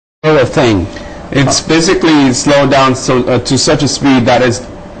slower thing. It's basically slowed down to such a speed that is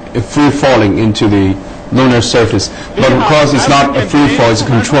free falling into the lunar surface. But of course, it's not a free fall; it's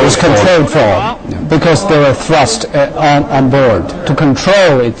a controlled fall. Yeah. Because there are thrust on board to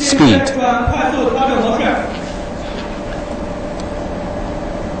control its speed.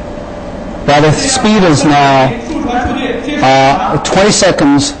 Well, the speed is now 20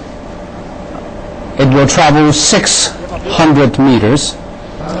 seconds. It will travel 600 meters.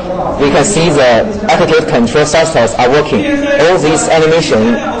 We can see the attitude control sensors are working. All these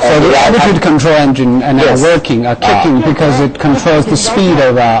animation. So the attitude control engine and are working, are kicking because it controls the speed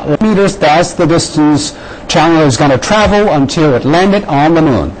of meters. That's the distance Chang'e is going to travel until it landed on the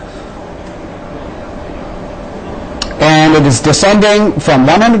moon. And it is descending from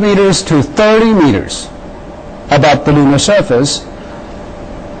 100 meters to 30 meters above the lunar surface.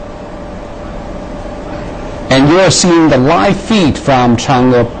 And you are seeing the live feed from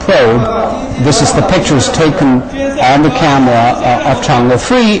Chang'e probe. This is the pictures taken on the camera of Chang'e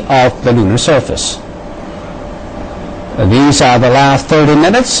 3 of the lunar surface. These are the last 30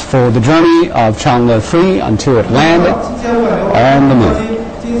 minutes for the journey of Chang'e 3 until it landed on the moon.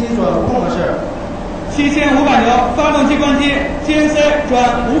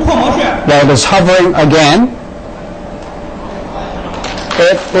 Well, it is hovering again.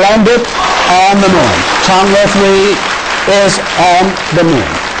 It landed on the moon. Chang'e 3 is on the moon.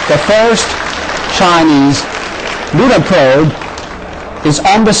 The first Chinese lunar probe is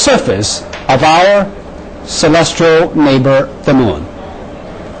on the surface of our celestial neighbor, the moon.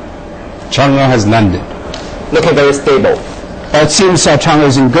 Chang'e has landed. Looking very stable. It seems Chang'e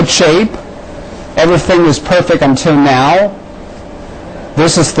is in good shape. Everything is perfect until now.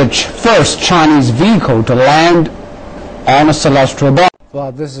 This is the first Chinese vehicle to land on a celestial body.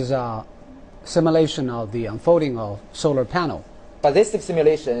 Well, this is a simulation of the unfolding of solar panel. But this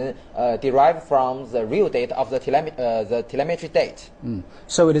simulation derived from the real data of the telemetry date.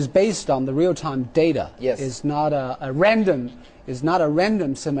 So it is based on the real-time data. Yes. It's not a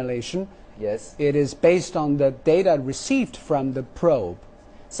random simulation. Yes. It is based on the data received from the probe.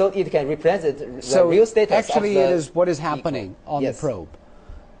 So it can represent the real status actually of the it is what is happening on yes. the probe.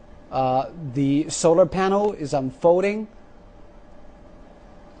 The solar panel is unfolding.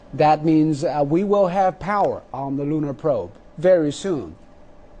 That means we will have power on the lunar probe very soon.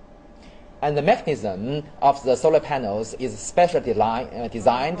 And the mechanism of the solar panels is specially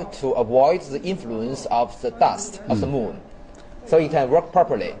designed to avoid the influence of the dust of the moon. So it can work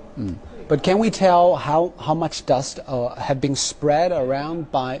properly. But can we tell how much dust have been spread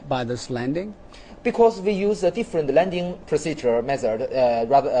around by this landing? Because we use a different landing procedure method,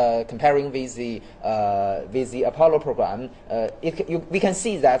 rather comparing with the Apollo program, we can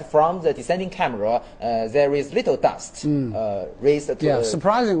see that from the descending camera there is little dust raised to. Yeah,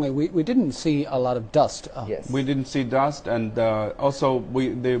 surprisingly, we didn't see a lot of dust. Yes, we didn't see dust, and also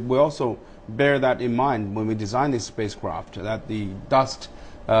we also bear that in mind when we design this spacecraft, that the dust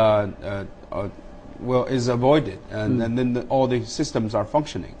is avoided, and then all the systems are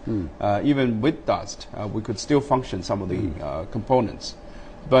functioning. Even with dust, we could still function some of the components.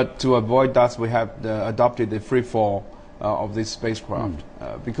 But to avoid dust, we have adopted the free fall of this spacecraft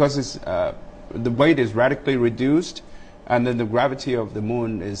because it's, the weight is radically reduced, and then the gravity of the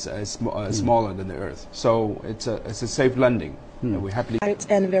moon is smaller than the Earth. So it's a safe landing. We happily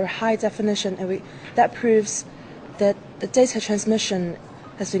and very high definition, and that proves that the data transmission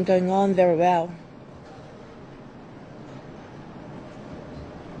has been going on very well.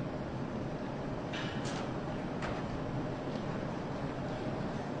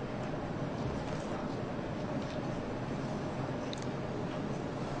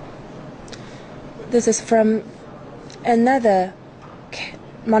 This is from another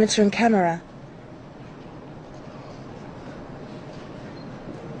monitoring camera,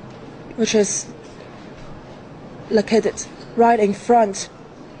 which is located right in front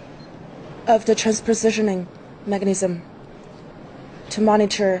of the transpositioning mechanism to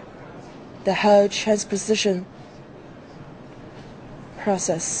monitor the whole transposition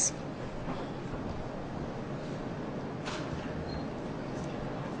process.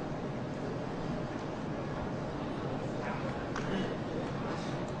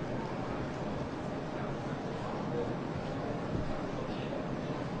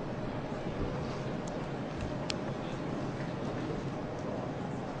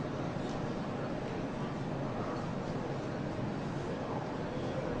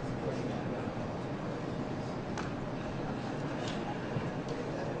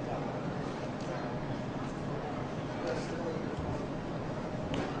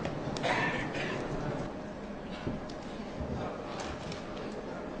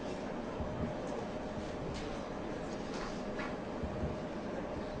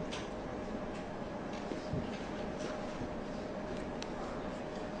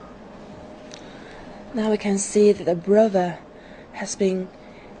 Now we can see that the rover has been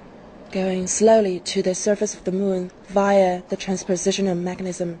going slowly to the surface of the moon via the transpositional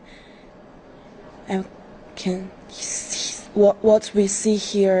mechanism. And can see what we see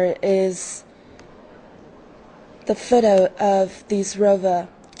here is the photo of this rover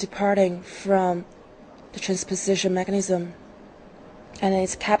departing from the transposition mechanism, and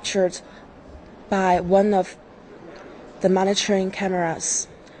it's captured by one of the monitoring cameras.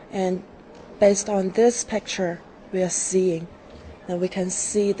 And based on this picture we are seeing, and we can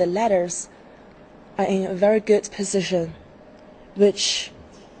see the letters are in a very good position, which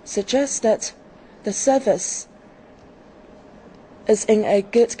suggests that the surface is in a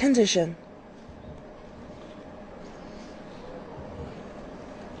good condition.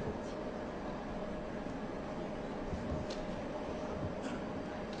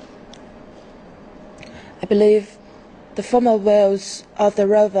 I believe the former wheels of the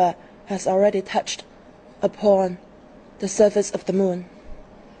rover has already touched upon the surface of the moon.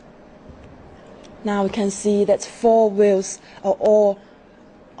 Now we can see that 4 wheels are all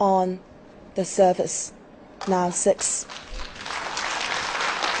on the surface. Now 6.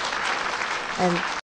 And